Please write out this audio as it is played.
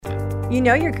You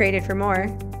know you're created for more.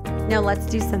 Now let's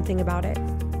do something about it.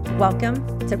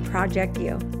 Welcome to Project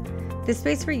You, the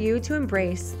space for you to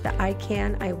embrace the I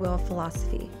can, I will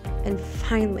philosophy and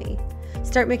finally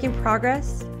start making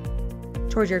progress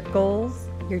towards your goals,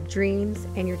 your dreams,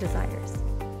 and your desires.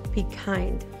 Be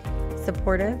kind,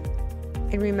 supportive,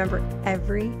 and remember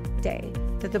every day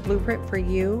that the blueprint for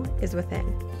you is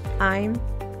within. I'm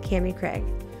Cami Craig.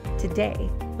 Today,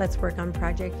 let's work on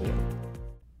Project You.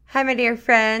 Hi, my dear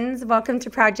friends. Welcome to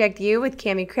Project You with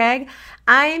Cami Craig.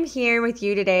 I am here with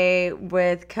you today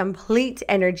with complete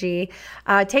energy,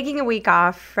 taking a week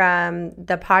off from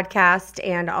the podcast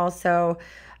and also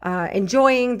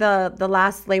enjoying the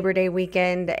last Labor Day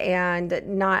weekend and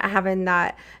not having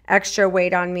that extra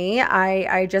weight on me.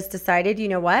 I just decided, you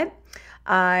know what?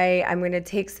 I'm going to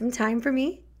take some time for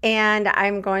me and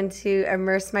I'm going to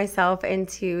immerse myself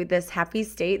into this happy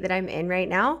state that I'm in right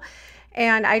now.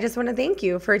 And I just want to thank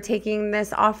you for taking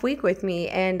this off week with me.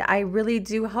 And I really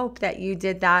do hope that you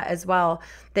did that as well,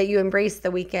 that you embraced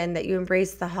the weekend, that you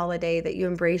embraced the holiday, that you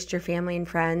embraced your family and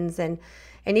friends. And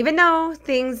even though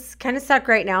things kind of suck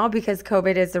right now because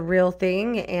COVID is a real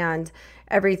thing and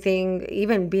everything,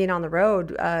 even being on the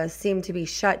road, seemed to be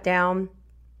shut down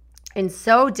and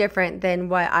so different than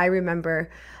what I remember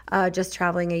just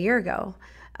traveling a year ago.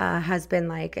 Has been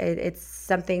like, it's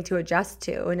something to adjust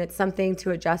to, and it's something to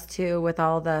adjust to with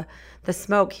all the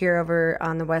smoke here over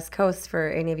on the West Coast for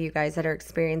any of you guys that are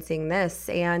experiencing this.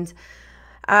 And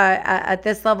at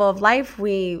this level of life,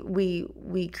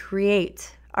 we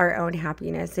create our own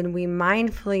happiness, and we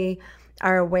mindfully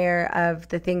are aware of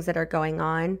the things that are going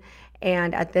on.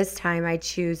 And at this time, I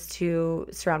choose to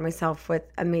surround myself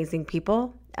with amazing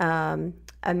people,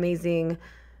 amazing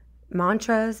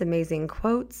mantras, amazing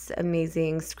quotes,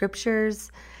 amazing scriptures,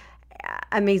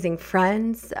 amazing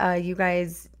friends. You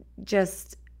guys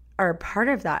just are a part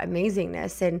of that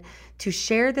amazingness. And to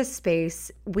share this space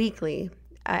weekly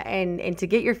and to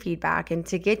get your feedback and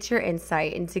to get your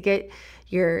insight and to get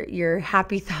your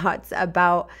happy thoughts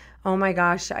about, oh my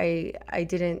gosh, I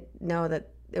didn't know that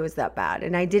it was that bad.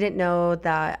 And I didn't know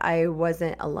that I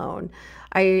wasn't alone.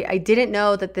 I didn't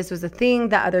know that this was a thing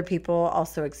that other people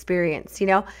also experience,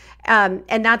 and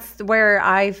that's where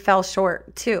I fell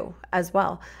short too, as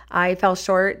well. I fell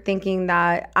short thinking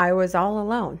that I was all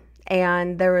alone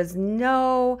and there was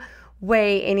no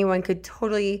way anyone could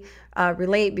totally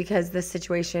relate because this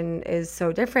situation is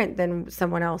so different than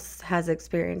someone else has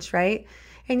experienced, right?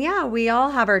 And yeah, we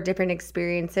all have our different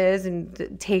experiences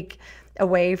and take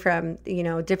away from,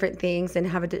 different things and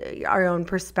have our own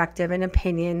perspective and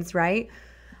opinions, right?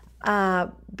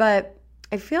 But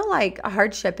I feel like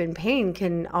hardship and pain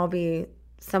can all be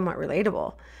somewhat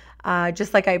relatable.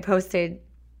 Just like I posted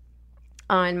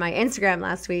on my Instagram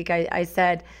last week, I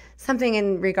said something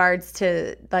in regards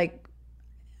to like,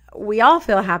 we all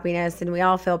feel happiness and we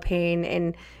all feel pain,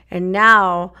 and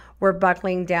now we're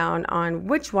buckling down on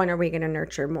which one are we going to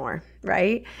nurture more,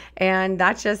 right? And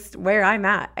that's just where I'm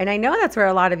at. And I know that's where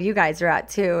a lot of you guys are at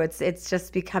too. It's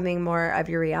just becoming more of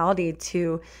your reality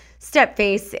to step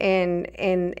face in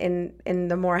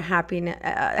the more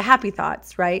happy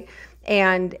thoughts, right?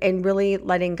 And really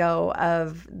letting go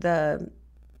of the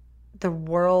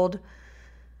world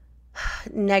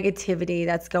negativity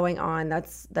that's going on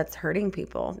that's hurting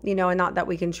people, and not that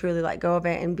we can truly let go of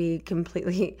it and be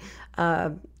completely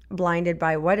blinded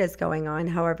by what is going on.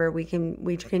 However, we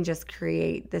can just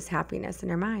create this happiness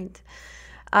in our mind.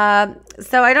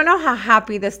 So I don't know how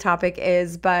happy this topic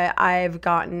is, but I've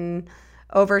gotten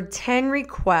over 10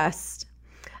 requests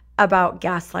about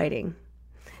gaslighting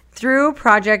through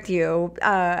Project You.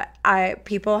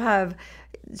 People have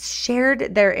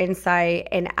shared their insight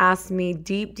and asked me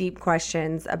deep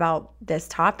questions about this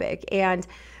topic. And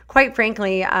quite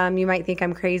frankly, you might think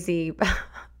I'm crazy.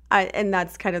 And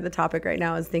that's kind of the topic right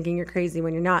now, is thinking you're crazy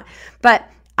when you're not. But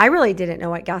I really didn't know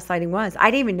what gaslighting was.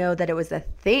 I didn't even know that it was a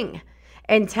thing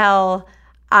until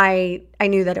I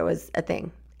knew that it was a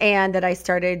thing. And that I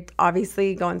started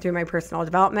obviously going through my personal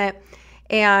development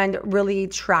and really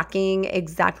tracking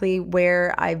exactly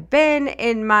where I've been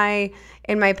in my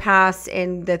past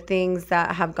and the things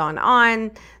that have gone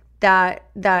on that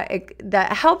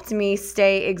helped me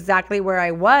stay exactly where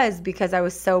I was, because I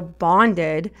was so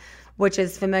bonded, which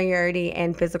is familiarity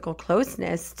and physical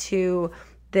closeness, to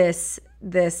this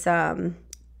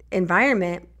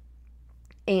environment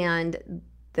and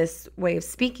this way of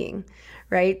speaking,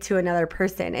 right, to another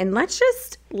person. And let's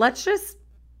just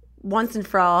once and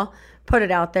for all put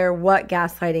it out there what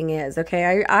gaslighting is,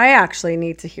 okay? I actually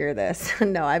need to hear this.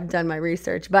 No, I've done my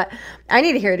research, but I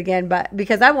need to hear it again, but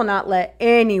because I will not let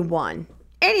anyone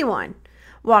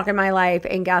walk in my life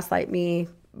and gaslight me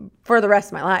for the rest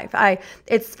of my life.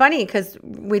 It's funny because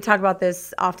we talk about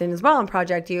this often as well in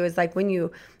Project You, is like when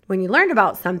you learn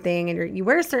about something and you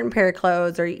wear a certain pair of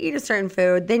clothes or you eat a certain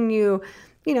food, then you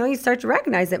start to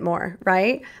recognize it more,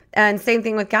 right? And same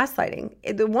thing with gaslighting.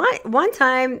 One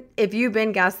time, if you've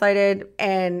been gaslighted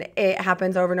and it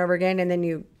happens over and over again, and then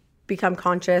you become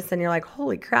conscious and you're like,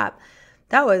 holy crap,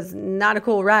 that was not a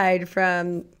cool ride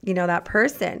from, that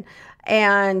person.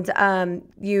 And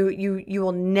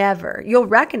you'll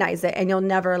recognize it and you'll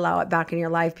never allow it back in your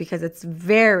life because it's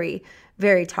very,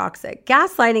 very toxic.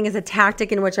 Gaslighting is a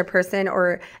tactic in which a person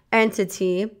or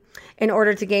entity, in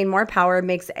order to gain more power,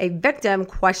 makes a victim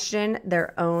question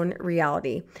their own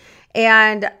reality.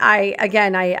 And I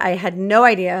had no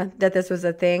idea that this was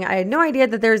a thing. I had no idea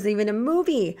that there's even a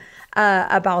movie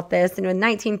about this. And in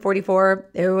 1944,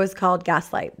 it was called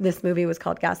Gaslight. This movie was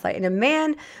called Gaslight. And a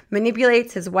man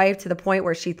manipulates his wife to the point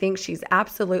where she thinks she's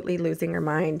absolutely losing her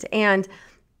mind. And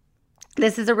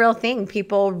this is a real thing.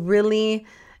 People really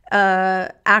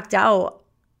act out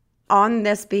on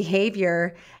this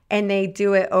behavior, and they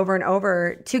do it over and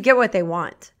over to get what they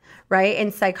want, right?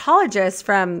 And psychologists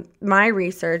from my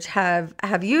research have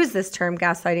used this term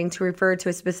gaslighting to refer to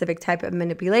a specific type of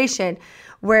manipulation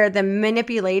where the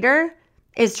manipulator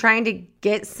is trying to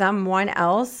get someone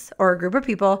else or a group of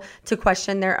people to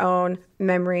question their own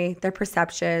memory, their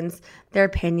perceptions, their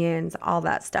opinions, all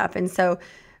that stuff. And so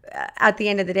at the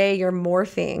end of the day, you're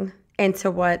morphing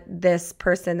into what this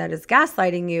person that is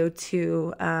gaslighting you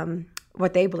to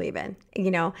what they believe in,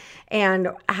 and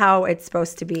how it's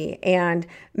supposed to be. And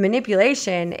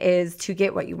manipulation is to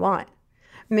get what you want.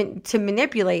 To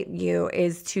manipulate you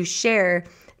is to share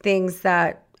things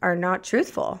that are not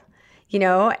truthful,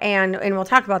 and we'll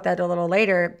talk about that a little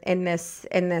later in this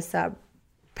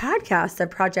podcast of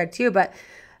Project You. But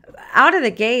out of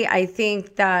the gate, I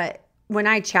think that when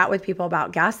I chat with people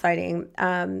about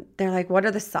gaslighting, they're like, what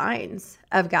are the signs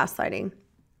of gaslighting?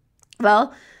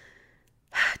 Well,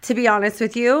 to be honest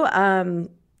with you,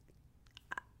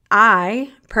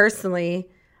 I personally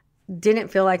didn't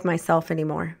feel like myself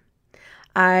anymore.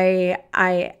 I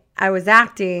was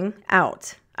acting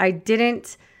out. I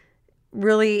didn't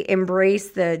really embrace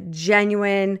the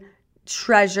genuine,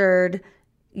 treasured,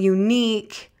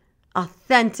 unique,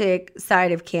 authentic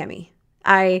side of Cami.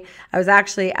 I was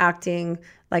actually acting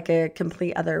like a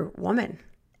complete other woman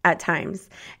at times.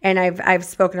 And I've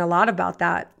spoken a lot about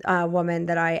that woman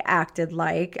that I acted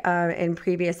like in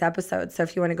previous episodes. So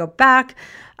if you want to go back,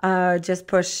 just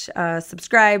push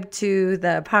subscribe to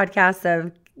the podcast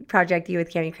of Project You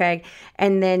with Cami Craig,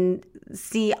 and then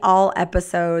see all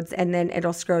episodes, and then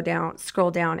it'll scroll down,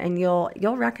 and you'll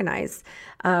recognize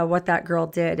what that girl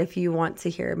did if you want to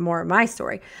hear more of my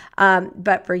story.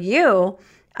 But for you,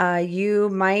 you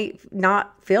might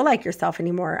not feel like yourself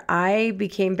anymore. I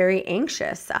became very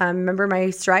anxious. Remember, my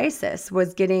psoriasis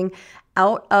was getting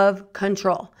out of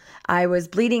control. I was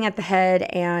bleeding at the head,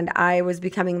 and I was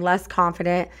becoming less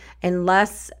confident and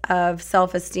less of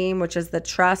self-esteem, which is the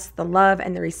trust, the love,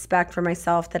 and the respect for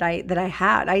myself that I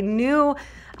had. I knew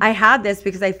I had this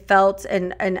because I felt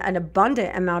an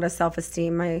abundant amount of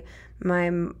self-esteem. My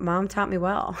mom taught me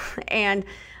well, and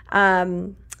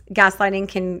gaslighting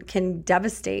can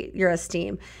devastate your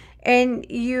esteem. And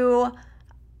you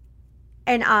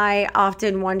and I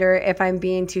often wonder if I'm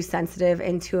being too sensitive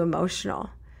and too emotional.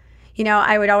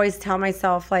 I would always tell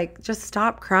myself, like, just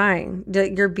stop crying.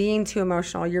 You're being too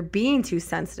emotional. You're being too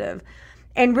sensitive.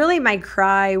 And really, my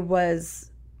cry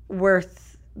was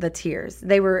worth the tears.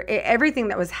 They were everything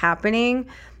that was happening.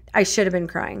 I should have been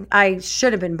crying. I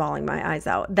should have been bawling my eyes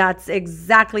out. That's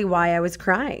exactly why I was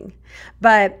crying.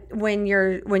 But when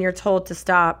you're told to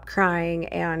stop crying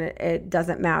and it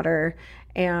doesn't matter,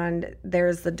 and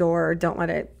there's the door, don't let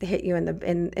it hit you in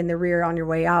the rear on your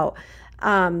way out.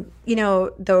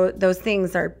 Those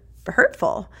things are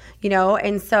hurtful,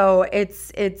 and so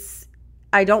it's,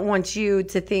 I don't want you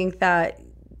to think that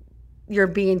you're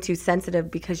being too sensitive,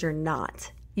 because you're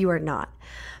not. You are not.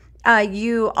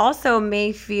 You also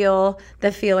may feel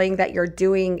the feeling that you're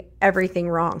doing everything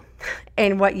wrong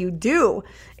and what you do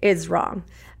is wrong.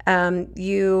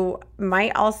 You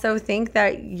might also think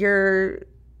that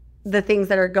the things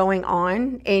that are going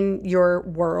on in your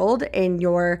world, in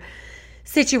your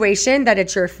situation, that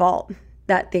it's your fault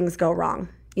that things go wrong.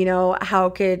 How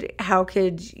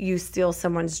could you steal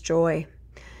someone's joy?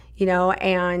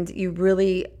 And you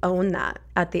really own that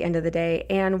at the end of the day.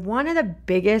 And one of the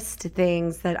biggest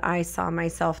things that I saw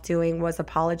myself doing was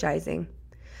apologizing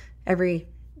every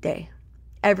day.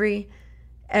 Every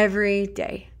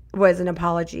day was an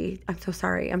apology. I'm so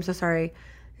sorry.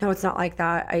 No, it's not like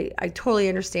that. I totally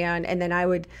understand. And then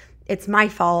it's my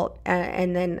fault.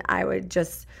 And then I would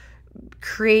just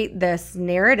create this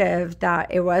narrative that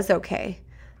it was okay.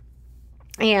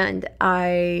 And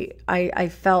I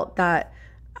felt that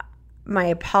my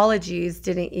apologies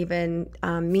didn't even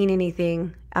mean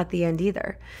anything at the end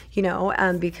either,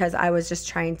 because I was just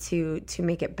trying to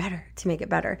make it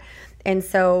better, And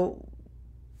so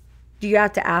you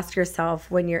have to ask yourself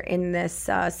when you're in this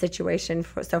situation.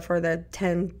 So for the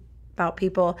 10 about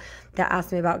people that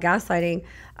asked me about gaslighting,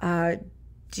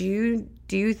 do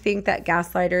you think that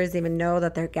gaslighters even know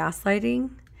that they're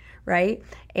gaslighting, right?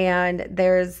 And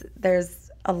there's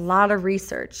a lot of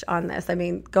research on this. I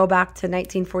mean, go back to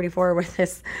 1944 with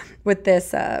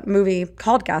this movie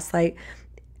called Gaslight.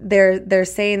 They're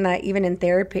saying that even in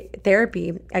therapy,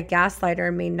 a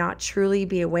gaslighter may not truly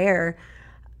be aware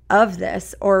of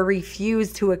this or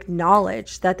refuse to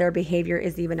acknowledge that their behavior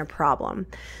is even a problem.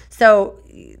 So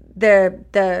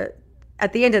at the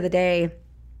end of the day,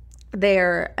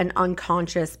 they're an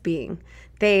unconscious being.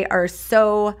 They are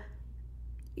so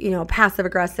passive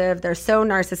aggressive. They're so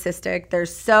narcissistic. They're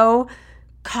so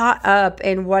caught up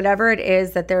in whatever it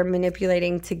is that they're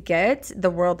manipulating to get the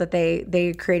world that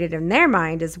they created in their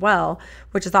mind as well,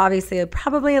 which is obviously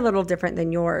probably a little different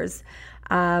than yours.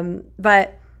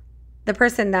 But the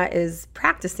person that is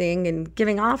practicing and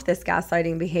giving off this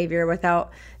gaslighting behavior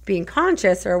without being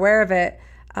conscious or aware of it,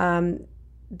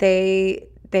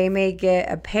 they may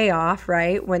get a payoff,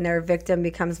 right, when their victim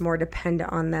becomes more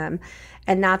dependent on them.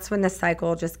 And that's when the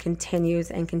cycle just continues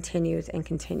and continues and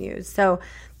continues. So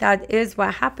that is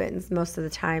what happens most of the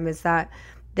time, is that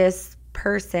this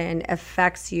person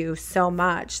affects you so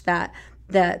much that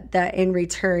in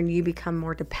return you become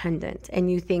more dependent,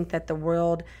 and you think that the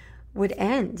world would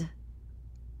end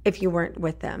if you weren't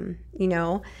with them,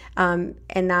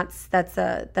 and that's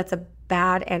a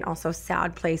bad and also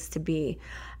sad place to be.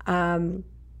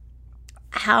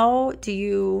 How do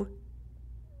you,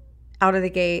 out of the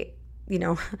gate,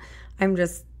 I'm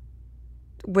just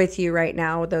with you right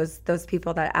now, those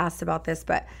people that asked about this,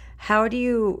 but how do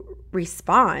you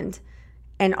respond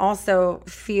and also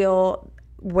feel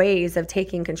ways of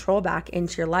taking control back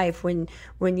into your life when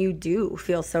you do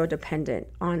feel so dependent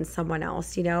on someone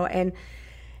else, And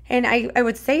I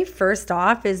would say first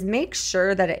off is make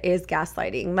sure that it is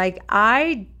gaslighting. Like,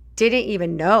 I didn't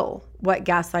even know what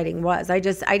gaslighting was. I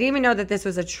didn't even know that this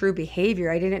was a true behavior.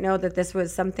 I didn't know that this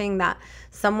was something that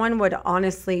someone would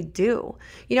honestly do.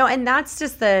 And that's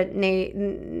just the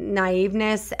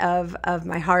naiveness of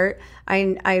my heart.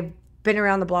 I've been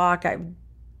around the block. I've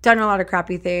done a lot of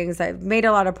crappy things. I've made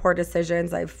a lot of poor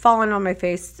decisions. I've fallen on my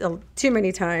face too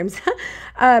many times.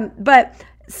 But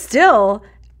still,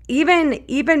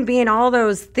 even being all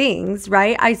those things,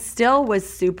 right, I still was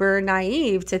super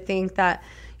naive to think that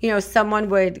someone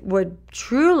would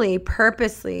truly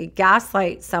purposely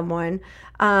gaslight someone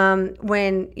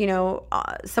when,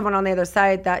 someone on the other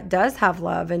side that does have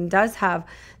love and does have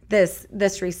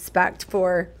this respect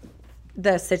for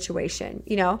the situation,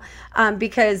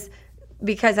 because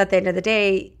at the end of the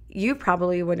day, you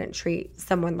probably wouldn't treat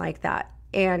someone like that.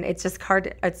 And it's just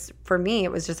hard. For me,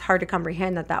 it was just hard to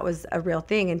comprehend that was a real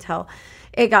thing until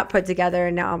it got put together.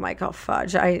 And now I'm like, oh,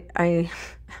 fudge.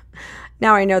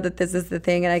 Now I know that this is the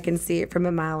thing, and I can see it from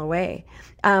a mile away,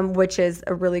 which is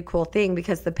a really cool thing,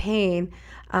 because the pain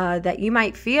that you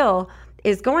might feel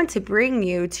is going to bring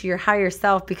you to your higher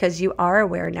self, because you are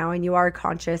aware now and you are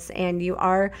conscious and you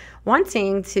are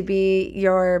wanting to be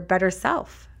your better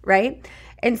self, right?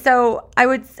 And so I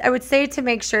would say to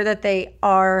make sure that they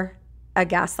are a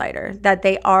gaslighter, that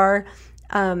they are,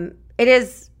 it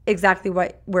is exactly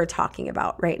what we're talking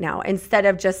about right now, instead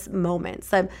of just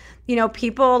moments.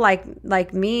 People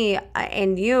like me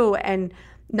and you and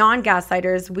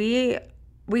non-gaslighters,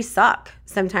 we suck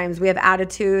sometimes. We have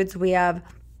attitudes. We have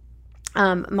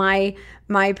my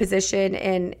position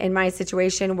in my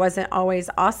situation wasn't always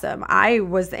awesome. I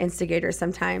was the instigator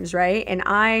sometimes, right? And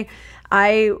I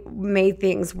made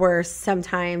things worse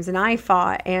sometimes, and I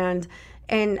fought, and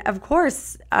of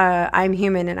course, I'm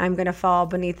human and I'm going to fall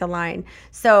beneath the line.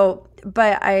 So,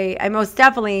 but I most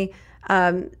definitely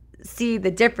see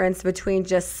the difference between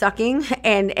just sucking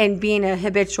and being a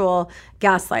habitual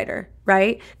gaslighter,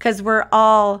 right? Because we're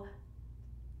all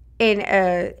in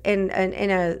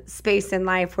a space in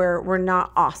life where we're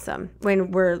not awesome,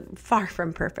 when we're far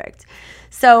from perfect.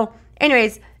 So,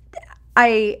 anyways,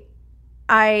 I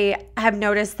have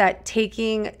noticed that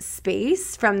taking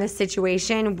space from the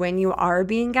situation when you are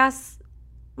being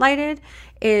gaslighted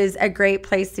is a great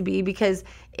place to be, because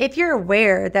if you're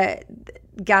aware that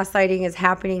gaslighting is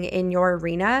happening in your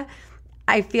arena,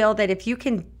 I feel that if you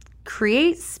can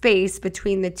create space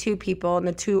between the two people and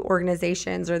the two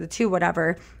organizations or the two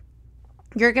whatever,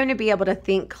 you're going to be able to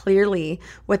think clearly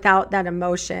without that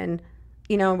emotion,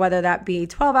 whether that be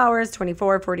 12 hours,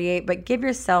 24, 48, but give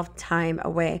yourself time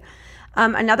away.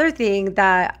 Another thing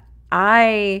that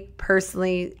I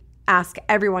personally ask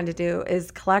everyone to do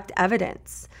is collect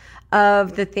evidence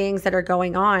of the things that are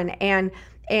going on. And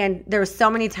there were so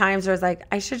many times where I was like,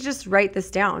 I should just write this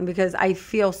down because I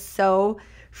feel so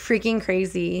freaking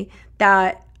crazy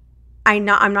that I'm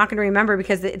not going to remember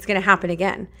because it's going to happen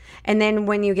again. And then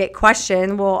when you get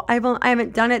questioned, well, I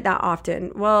haven't done it that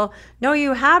often. Well, no,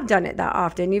 you have done it that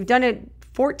often. You've done it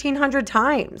 1,400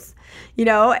 times,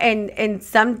 and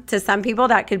to some people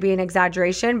that could be an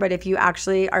exaggeration, but if you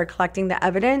actually are collecting the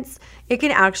evidence, it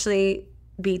can actually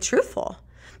be truthful.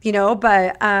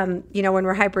 But when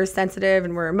we're hypersensitive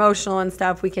and we're emotional and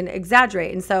stuff, we can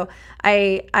exaggerate. And so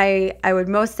I would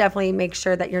most definitely make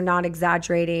sure that you're not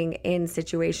exaggerating in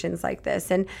situations like this.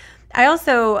 And I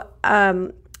also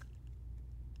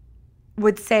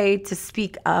would say to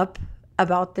speak up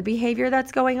about the behavior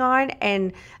that's going on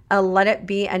and let it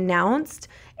be announced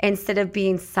instead of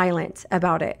being silent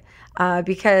about it.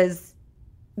 Because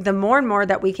the more and more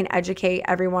that we can educate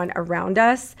everyone around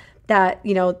us that,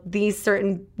 these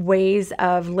certain ways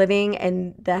of living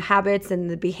and the habits and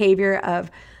the behavior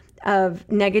of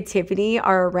negativity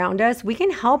are around us, we can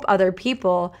help other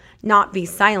people not be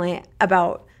silent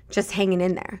about just hanging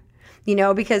in there,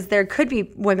 because there could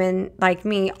be women like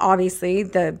me, obviously,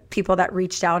 the people that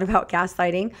reached out about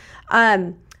gaslighting.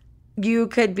 You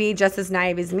could be just as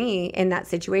naive as me in that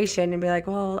situation and be like,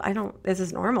 well, this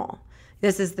is normal.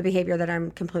 This is the behavior that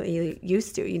I'm completely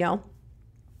used to,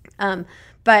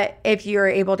 But if you're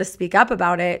able to speak up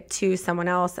about it to someone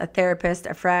else, a therapist,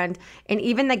 a friend, and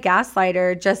even the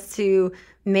gaslighter, just to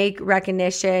make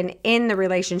recognition in the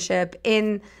relationship,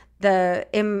 in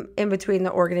between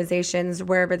the organizations,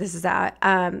 wherever this is at,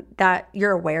 that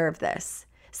you're aware of this.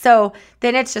 So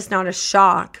then it's just not a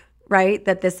shock, right?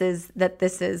 That this is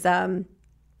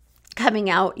coming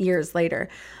out years later.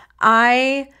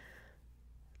 I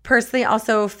personally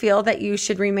also feel that you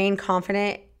should remain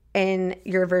confident in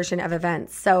your version of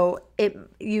events. So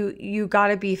you got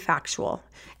to be factual,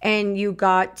 and you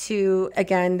got to,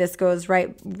 again, this goes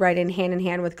right in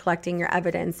hand with collecting your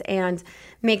evidence and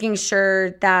making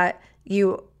sure that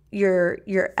your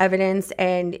evidence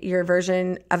and your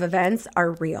version of events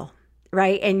are real,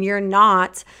 right? And you're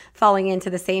not falling into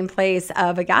the same place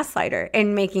of a gaslighter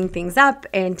and making things up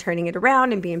and turning it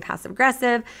around and being passive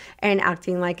aggressive and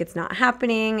acting like it's not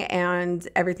happening and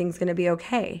everything's going to be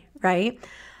okay, right?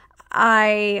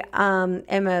 I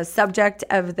am a subject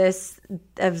of this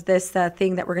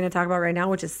thing that we're going to talk about right now,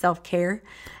 which is self-care.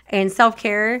 And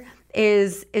self-care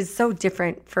is so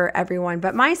different for everyone.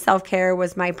 But my self-care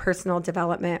was my personal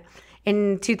development.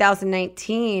 In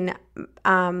 2019,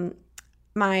 my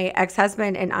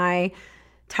ex-husband and I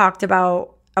talked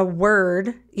about a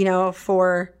word,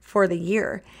 for the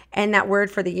year. And that word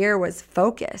for the year was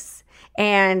focus.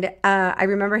 And I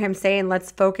remember him saying,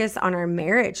 let's focus on our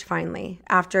marriage finally.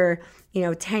 After,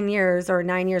 10 years or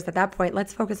 9 years at that point,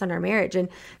 let's focus on our marriage. And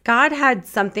God had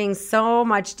something so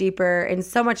much deeper and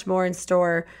so much more in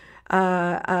store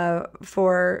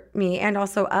for me and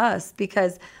also us,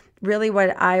 because really what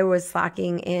I was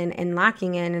lacking in,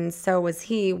 and so was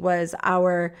he, was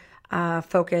our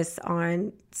focus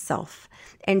on self,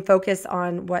 and focus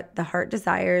on what the heart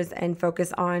desires, and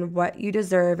focus on what you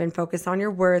deserve, and focus on your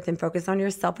worth, and focus on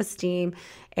your self-esteem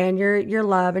and your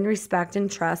love and respect and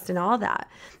trust and all that.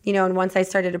 And once I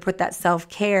started to put that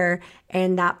self-care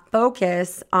and that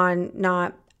focus on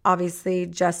not obviously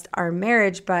just our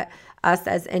marriage, but us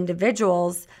as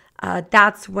individuals,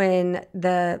 that's when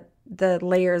the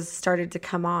layers started to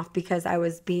come off, because I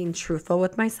was being truthful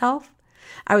with myself.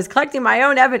 I was collecting my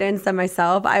own evidence of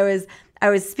myself. I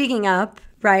was speaking up,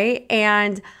 right?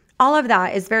 And all of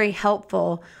that is very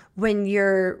helpful when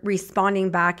you're responding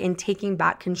back and taking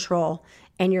back control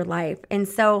in your life. And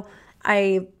so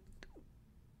I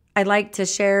like to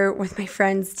share with my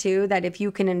friends too, that if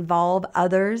you can involve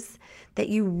others that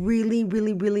you really,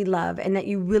 really, really love and that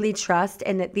you really trust,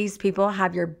 and that these people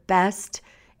have your best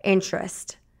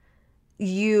interest,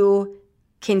 you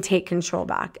can take control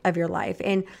back of your life.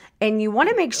 And you want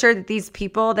to make sure that these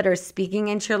people that are speaking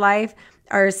into your life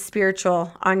are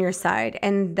spiritual on your side,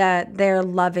 and that they're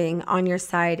loving on your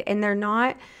side, and they're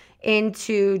not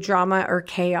into drama or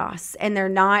chaos, and they're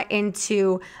not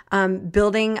into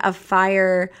building a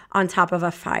fire on top of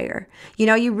a fire.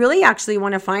 You really actually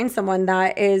want to find someone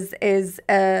that is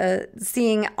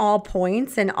seeing all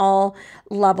points and all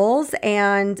levels,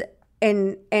 and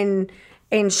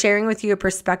sharing with you a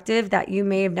perspective that you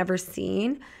may have never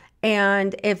seen.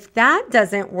 And if that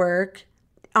doesn't work,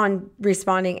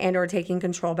 responding and or taking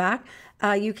control back,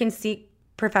 you can seek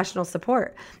professional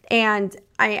support. And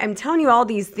I'm telling you all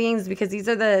these things because these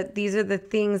are the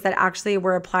things that actually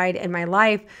were applied in my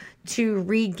life to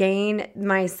regain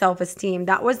my self-esteem.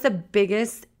 That was the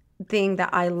biggest thing that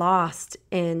I lost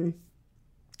in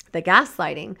the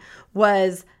gaslighting,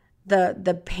 was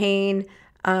the pain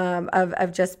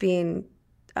of just being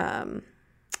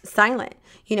silent,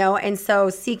 and so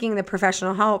seeking the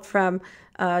professional help from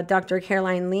Dr.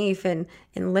 Caroline Leaf and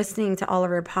listening to all of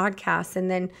her podcasts,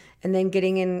 and then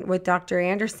getting in with Dr.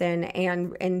 Anderson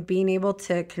and being able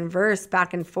to converse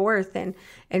back and forth and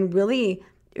really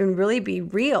be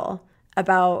real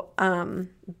about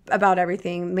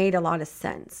everything made a lot of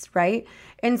sense, right?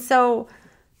 And so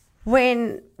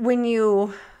when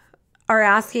you are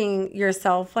asking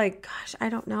yourself, like, gosh, I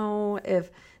don't know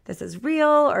if this is real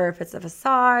or if it's a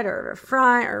facade or a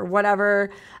front or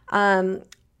whatever,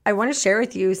 I want to share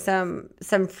with you some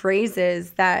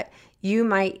phrases that you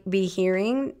might be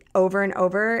hearing over and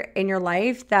over in your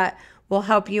life that will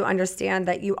help you understand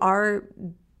that you are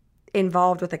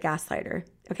involved with a gaslighter.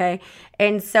 Okay.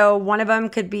 And so one of them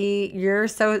could be, you're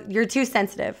too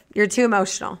sensitive. You're too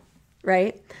emotional,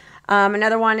 right?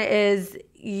 Another one is,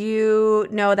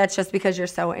 that's just because you're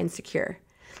so insecure.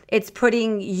 It's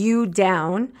putting you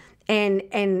down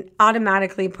and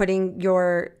automatically putting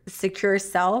your secure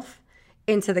self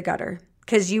into the gutter,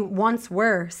 because you once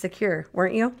were secure,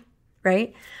 weren't you?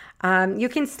 Right? You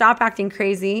can stop acting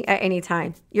crazy at any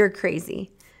time. You're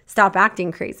crazy. Stop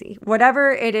acting crazy.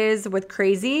 Whatever it is with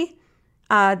crazy,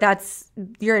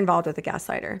 you're involved with a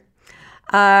gaslighter.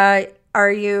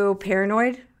 Are you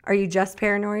paranoid? Are you just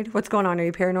paranoid? What's going on? Are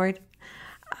you paranoid?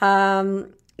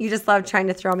 You just love trying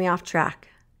to throw me off track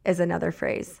is another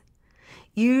phrase.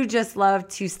 You just love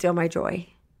to steal my joy.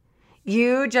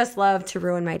 You just love to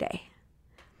ruin my day.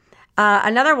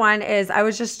 Another one is, I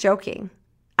was just joking.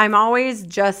 I'm always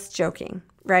just joking,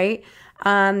 right?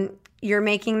 You're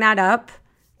making that up,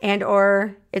 and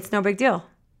or it's no big deal.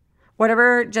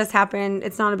 Whatever just happened,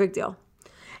 it's not a big deal.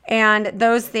 And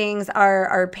those things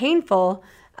are painful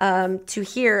to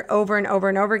hear over and over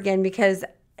and over again, because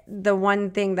the one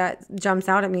thing that jumps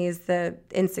out at me is the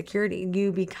insecurity.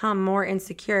 You become more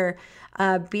insecure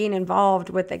being involved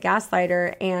with a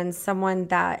gaslighter and someone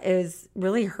that is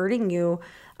really hurting you,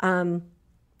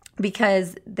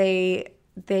 because they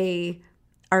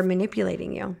are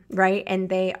manipulating you, right? And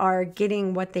they are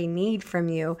getting what they need from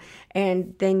you.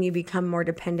 And then you become more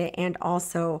dependent and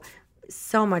also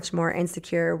so much more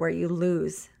insecure, where you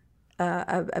lose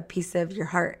a piece of your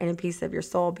heart and a piece of your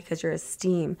soul, because your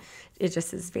esteem, it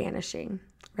just is vanishing,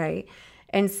 right?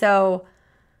 And so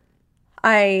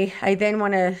I then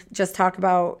want to just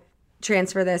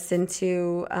transfer this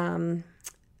into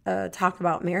talk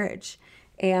about marriage.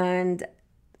 And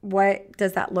what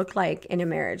does that look like in a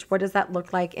marriage? What does that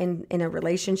look like in a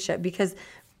relationship? Because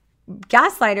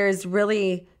gaslighters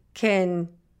really can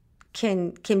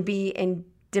be in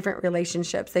different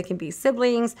relationships. They can be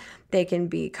siblings, they can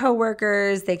be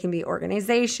coworkers, they can be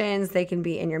organizations, they can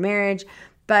be in your marriage.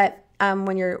 But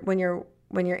when you're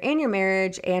in your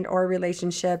marriage and or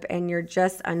relationship and you're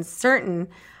just uncertain,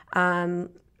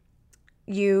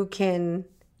 you can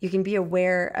be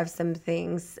aware of some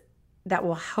things that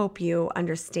will help you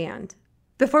understand.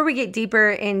 Before we get deeper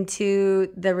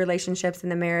into the relationships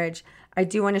and the marriage, I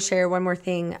do want to share one more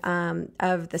thing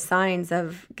of the signs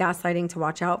of gaslighting to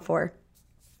watch out for.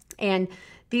 And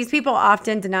these people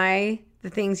often deny the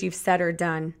things you've said or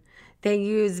done. They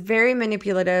use very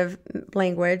manipulative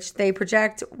language. They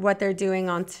project what they're doing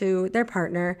onto their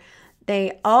partner.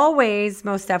 They always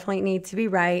most definitely need to be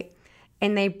right.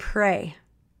 And they prey.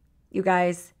 You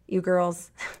guys, you girls,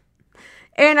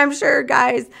 and I'm sure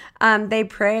guys, they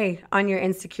prey on your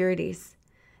insecurities.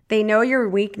 They know your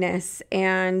weakness,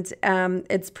 and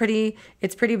it's pretty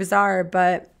bizarre,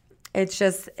 but it's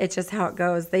just how it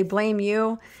goes. They blame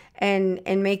you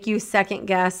and make you second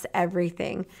guess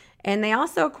everything. And they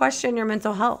also question your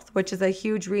mental health, which is a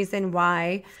huge reason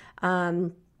why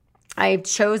I've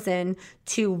chosen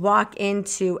to walk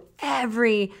into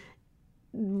every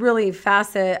really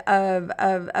facet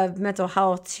of mental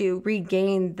health to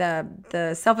regain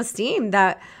the self-esteem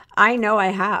that I know I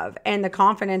have and the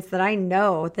confidence that I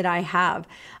know that I have.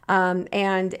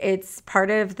 And it's part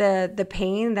of the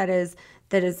pain that is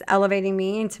elevating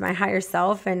me into my higher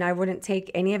self, and I wouldn't take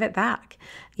any of it back.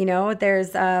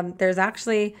 There's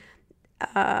actually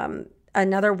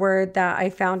another word that I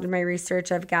found in my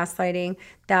research of gaslighting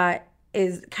that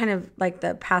is kind of like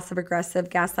the passive aggressive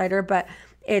gaslighter, but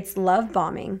it's love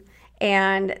bombing.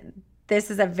 And this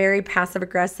is a very passive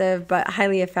aggressive but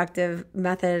highly effective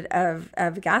method of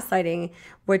gaslighting,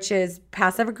 which is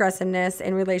passive aggressiveness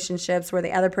in relationships where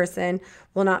the other person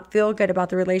will not feel good about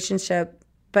the relationship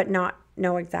but not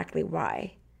know exactly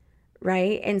why.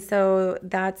 Right? And so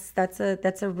that's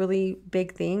a really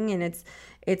big thing, and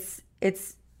it's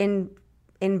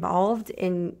involved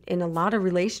in a lot of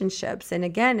relationships. And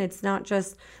again, it's not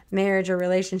just marriage or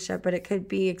relationship, but it could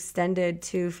be extended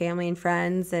to family and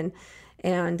friends, and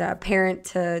parent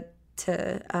to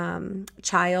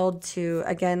child, to,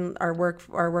 again, our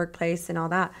workplace and all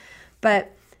that.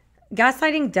 But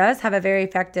gaslighting does have a very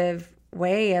effective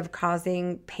way of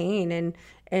causing pain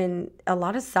and a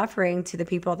lot of suffering to the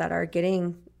people that are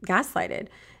getting gaslighted.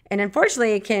 And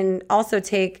unfortunately, it can also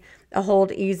take a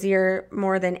hold easier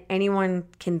more than anyone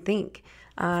can think.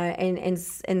 And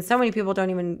so many people don't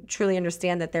even truly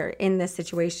understand that they're in this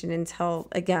situation until,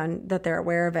 again, that they're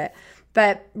aware of it.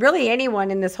 But really, anyone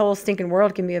in this whole stinking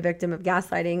world can be a victim of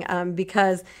gaslighting,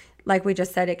 because, like we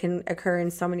just said, it can occur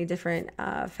in so many different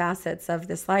facets of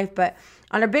this life. But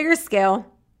on a bigger scale,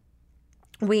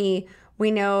 we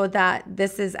know that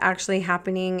this is actually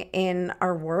happening in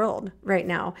our world right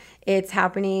now. It's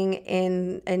happening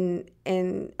in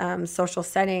social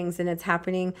settings, and it's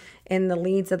happening in the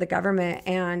leads of the government,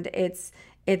 and it's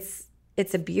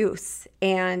abuse,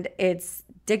 and it's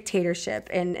dictatorship,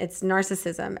 and it's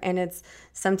narcissism, and it's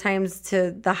sometimes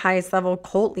to the highest level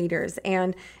cult leaders,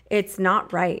 and it's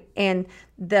not right. And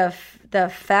the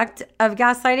effect of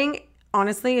gaslighting,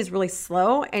 honestly, is really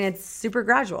slow, and it's super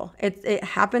gradual. It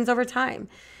happens over time.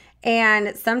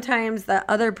 And sometimes the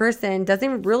other person doesn't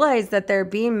even realize that they're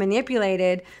being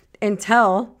manipulated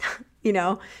until,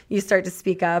 you start to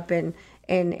speak up and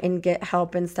get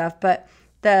help and stuff. But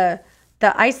the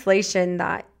isolation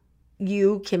that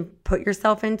you can put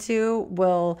yourself into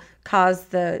will cause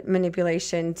the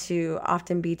manipulation to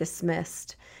often be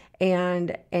dismissed.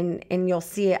 And you'll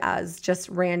see it as just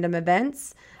random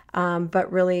events.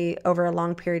 But really, over a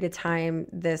long period of time,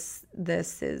 this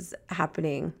is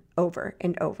happening over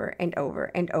and over and over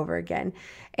and over again.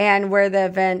 And where the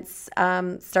events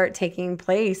start taking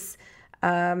place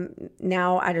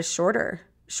now at a shorter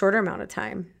amount of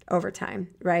time, over time,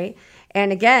 right?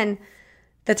 And again,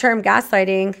 the term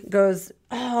gaslighting goes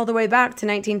all the way back to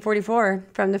 1944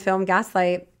 from the film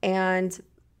Gaslight. And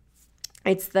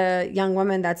it's the young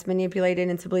woman that's manipulated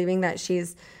into believing that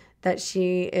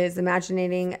she is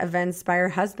imagining events by her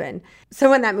husband.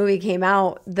 So when that movie came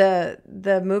out,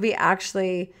 the movie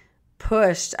actually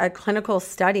pushed a clinical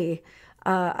study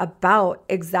about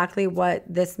exactly what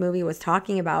this movie was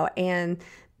talking about, and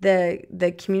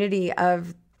the community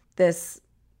of this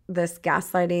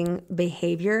gaslighting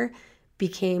behavior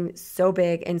became so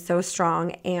big and so strong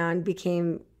and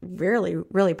became really,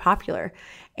 really popular.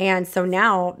 And so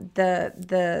now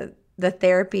the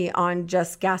therapy on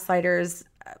just gaslighters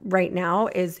right now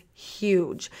is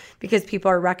huge, because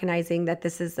people are recognizing that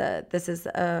this is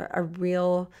a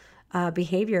real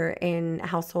behavior in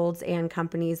households and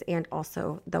companies and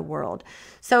also the world.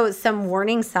 So some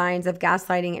warning signs of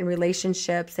gaslighting in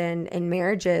relationships and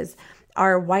marriages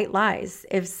are white lies.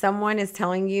 If someone is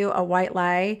telling you a white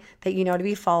lie that you know to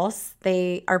be false,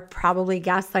 they are probably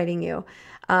gaslighting you.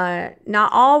 Not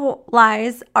all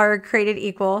lies are created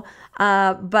equal,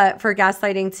 but for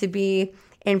gaslighting to be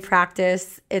in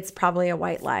practice, it's probably a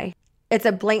white lie. It's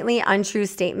a blatantly untrue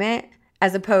statement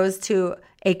as opposed to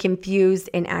a confused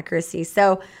inaccuracy.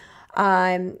 So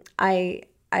I've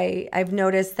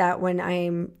noticed that when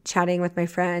I'm chatting with my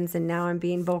friends, and now I'm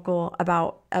being vocal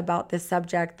about this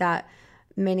subject, that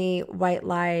many white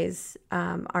lies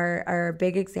are a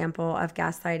big example of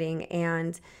gaslighting,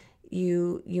 and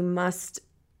you must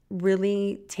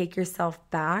really take yourself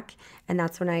back. And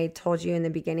that's when I told you in the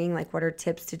beginning, like, what are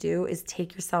tips to do is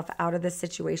take yourself out of the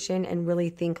situation and really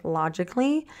think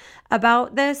logically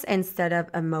about this instead of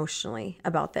emotionally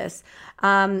about this.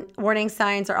 Warning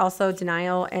signs are also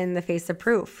denial in the face of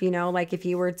proof. Like if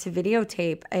you were to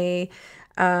videotape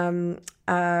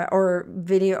or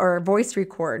video or voice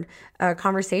record a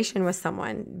conversation with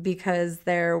someone because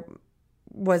there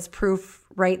was proof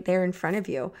right there in front of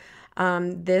you.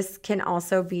 This can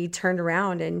also be turned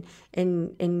around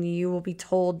and you will be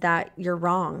told that you're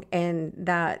wrong and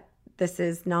that this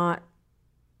is not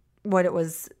what it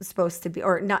was supposed to be,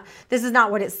 or not, this is not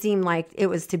what it seemed like it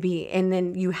was to be. And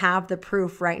then you have the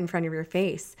proof right in front of your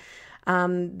face.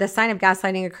 The sign of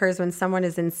gaslighting occurs when someone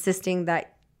is insisting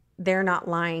that they're not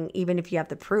lying, even if you have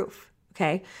the proof.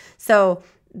 Okay. So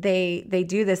they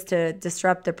do this to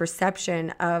disrupt the perception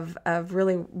of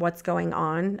really what's going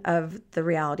on, of the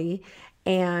reality,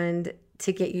 and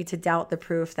to get you to doubt the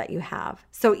proof that you have.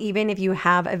 So even if you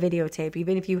have a videotape,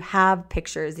 even if you have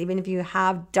pictures, even if you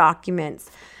have documents,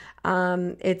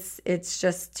 it's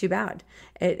just too bad.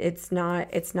 It's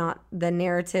not the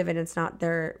narrative, and it's not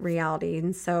their reality.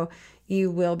 And so you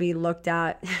will be looked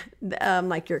at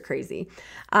like you're crazy.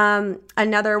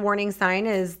 Another warning sign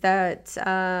is that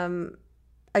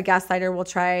a gaslighter will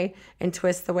try and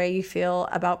twist the way you feel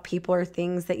about people or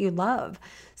things that you love.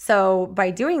 So by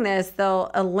doing this,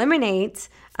 they'll eliminate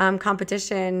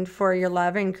competition for your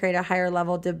love and create a higher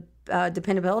level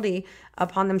dependability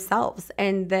upon themselves.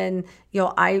 And then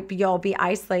you'll be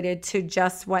isolated to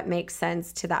just what makes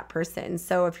sense to that person.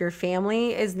 So if your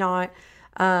family is not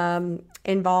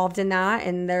involved in that,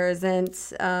 and there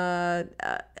isn't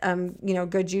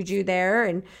good juju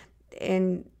there,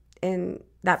 and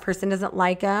that person doesn't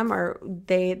like them, or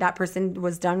that person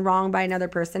was done wrong by another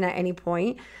person at any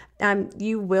point,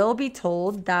 you will be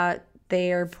told that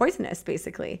they are poisonous,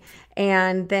 basically.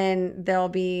 And then there'll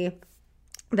be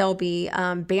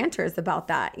banters about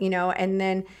that, and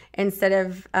then instead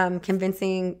of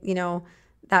convincing,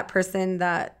 that person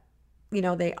that,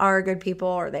 they are good people,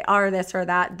 or they are this or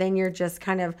that, then you're just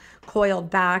kind of coiled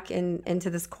back into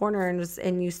this corner,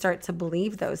 and you start to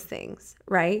believe those things,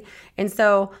 right? And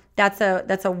so that's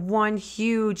a one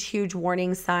huge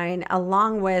warning sign,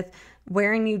 along with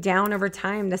wearing you down over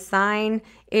time. The sign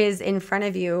is in front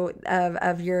of you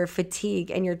of your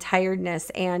fatigue and your tiredness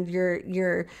and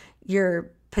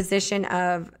your position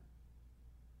of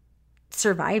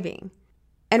surviving.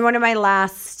 And one of my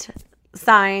last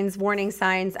warning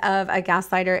signs of a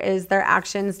gaslighter is their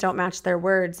actions don't match their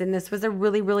words. And this was a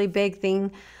really, really big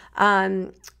thing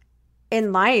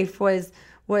in life, was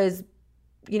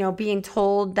being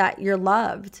told that you're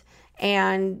loved,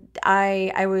 and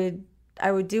I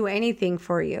would do anything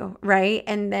for you, right?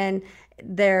 And then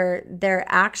their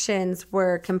actions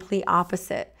were complete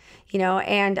opposite,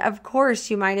 and of course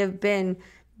you might have been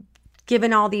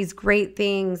given all these great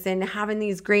things and having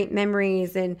these great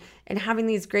memories and having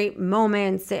these great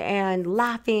moments and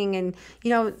laughing, and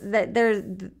that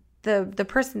the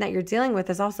person that you're dealing with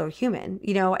is also human,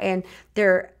 and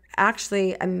they're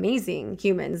actually amazing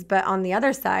humans. But on the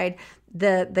other side,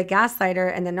 the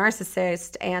gaslighter and the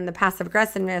narcissist and the passive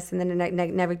aggressiveness and the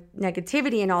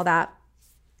negativity and all that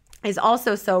is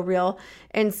also so real.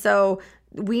 And so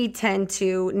we tend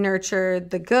to nurture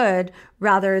the good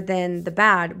rather than the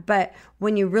bad. But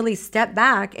when you really step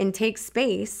back and take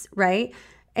space, right,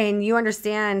 and you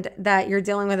understand that you're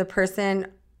dealing with a person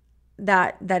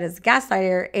that is a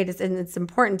gaslighter, it's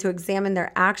important to examine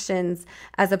their actions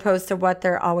as opposed to what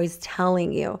they're always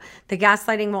telling you. The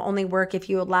gaslighting will only work if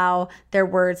you allow their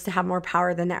words to have more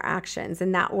power than their actions.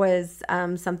 And that was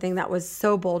something that was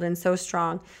so bold and so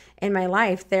strong in my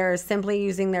life. They're simply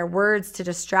using their words to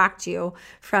distract you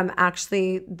from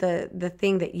actually the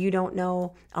thing that you don't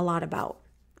know a lot about,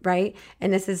 right?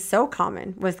 And this is so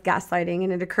common with gaslighting,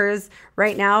 and it occurs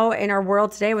right now in our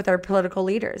world today with our political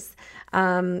leaders.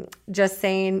 Just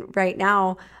saying right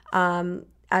now,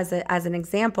 as an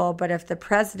example, but if the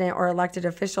president or elected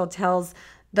official tells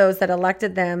those that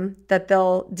elected them that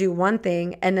they'll do one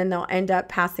thing, and then they'll end up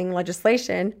passing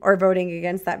legislation or voting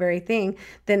against that very thing,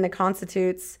 then the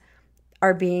constitutes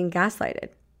are being gaslighted,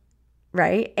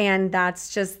 right? And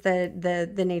that's just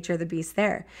the nature of the beast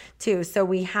there too. So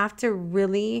we have to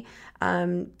really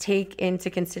take into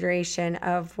consideration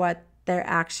of what their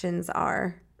actions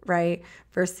are, right,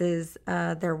 versus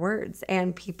their words.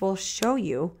 And people show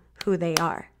you who they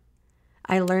are.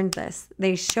 I learned this.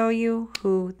 They show you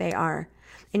who they are.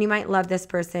 And you might love this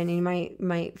person, and you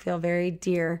might feel very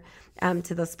dear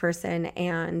to this person,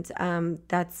 and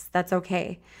that's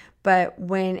okay. But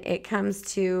when it comes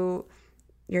to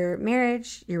your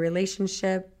marriage, your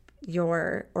relationship,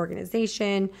 your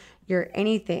organization, your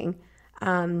anything,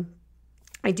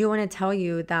 I do want to tell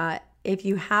you that if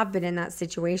you have been in that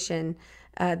situation,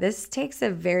 this takes a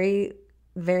very,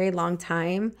 very long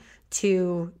time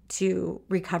to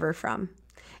recover from.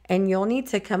 And you'll need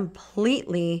to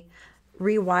completely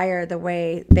rewire the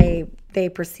way they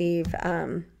perceive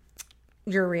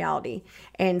your reality.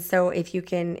 And so if you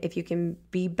can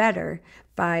be better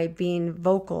by being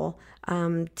vocal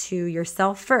to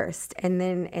yourself first, and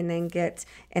then get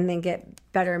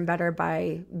better and better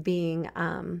by being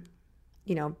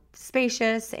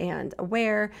spacious and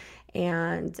aware,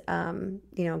 and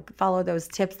follow those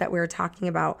tips that we were talking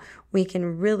about, we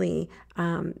can really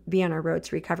be on our road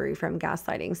to recovery from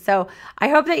gaslighting. So I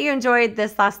hope that you enjoyed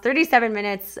this last 37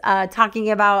 minutes talking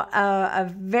about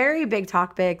a very big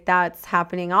topic that's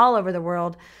happening all over the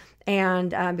world,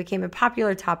 and became a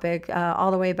popular topic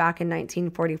all the way back in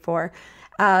 1944.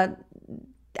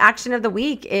 action of the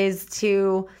week is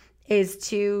to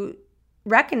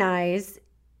recognize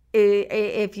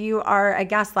if you are a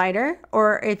gaslighter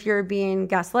or if you're being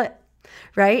gaslit,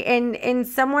 right? And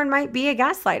someone might be a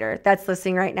gaslighter that's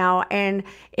listening right now. And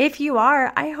if you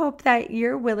are, I hope that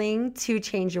you're willing to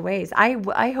change your ways.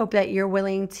 I hope that you're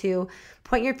willing to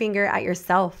point your finger at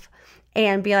yourself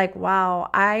and be like, wow,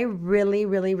 I really,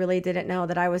 really, really didn't know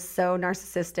that I was so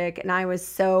narcissistic and I was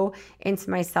so into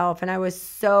myself and I was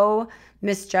so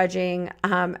misjudging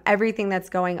everything that's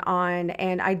going on.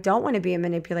 And I don't want to be a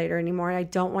manipulator anymore. I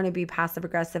don't want to be passive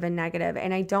aggressive and negative.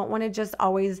 And I don't want to just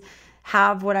always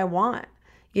have what I want,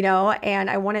 and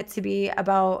I want it to be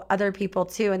about other people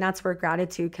too. And that's where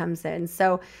gratitude comes in.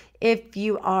 So if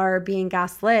you are being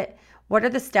gaslit, what are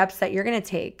the steps that you're going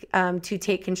to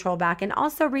take control back and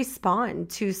also respond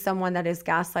to someone that is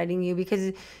gaslighting you?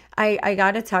 Because I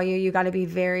got to tell you, you got to be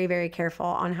very, very careful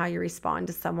on how you respond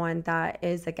to someone that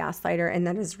is a gaslighter and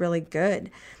that is really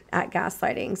good at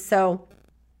gaslighting. So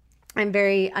I'm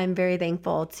very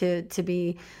thankful to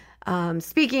be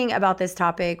speaking about this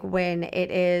topic when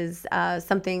it is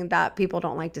something that people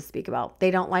don't like to speak about.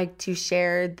 They don't like to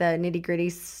share the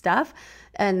nitty-gritty stuff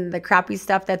and the crappy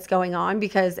stuff that's going on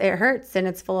because it hurts and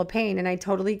it's full of pain, and I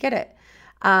totally get it.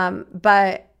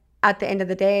 But at the end of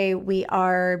the day, we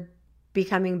are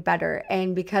becoming better,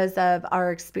 and because of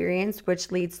our experience,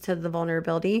 which leads to the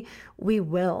vulnerability, we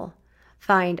will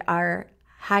find our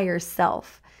higher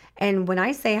self. And when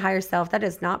I say higher self, that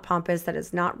is not pompous, that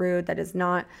is not rude, that is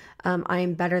not I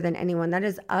am better than anyone. That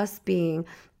is us being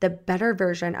the better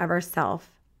version of ourselves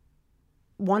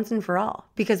once and for all,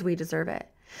 because we deserve it.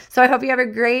 So I hope you have a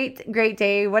great, great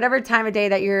day, whatever time of day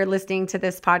that you're listening to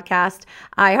this podcast.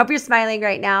 I hope you're smiling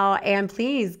right now, and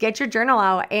please get your journal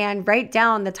out and write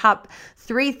down the top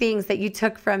 3 things that you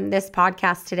took from this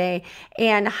podcast today,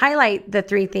 and highlight the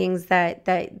 3 things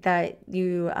that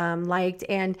you liked.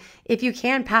 And if you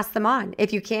can, pass them on.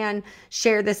 If you can,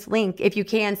 share this link. If you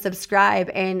can, subscribe,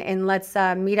 and let's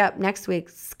meet up next week,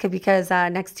 because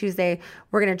next Tuesday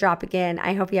we're going to drop again.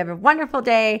 I hope you have a wonderful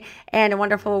day and a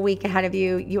wonderful week ahead of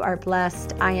you. You are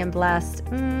blessed. I am blessed.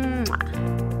 Mwah.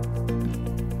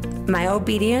 My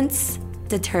obedience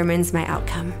determines my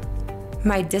outcome.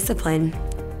 My discipline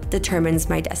determines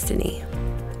my destiny.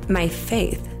 My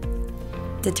faith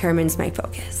determines my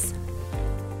focus.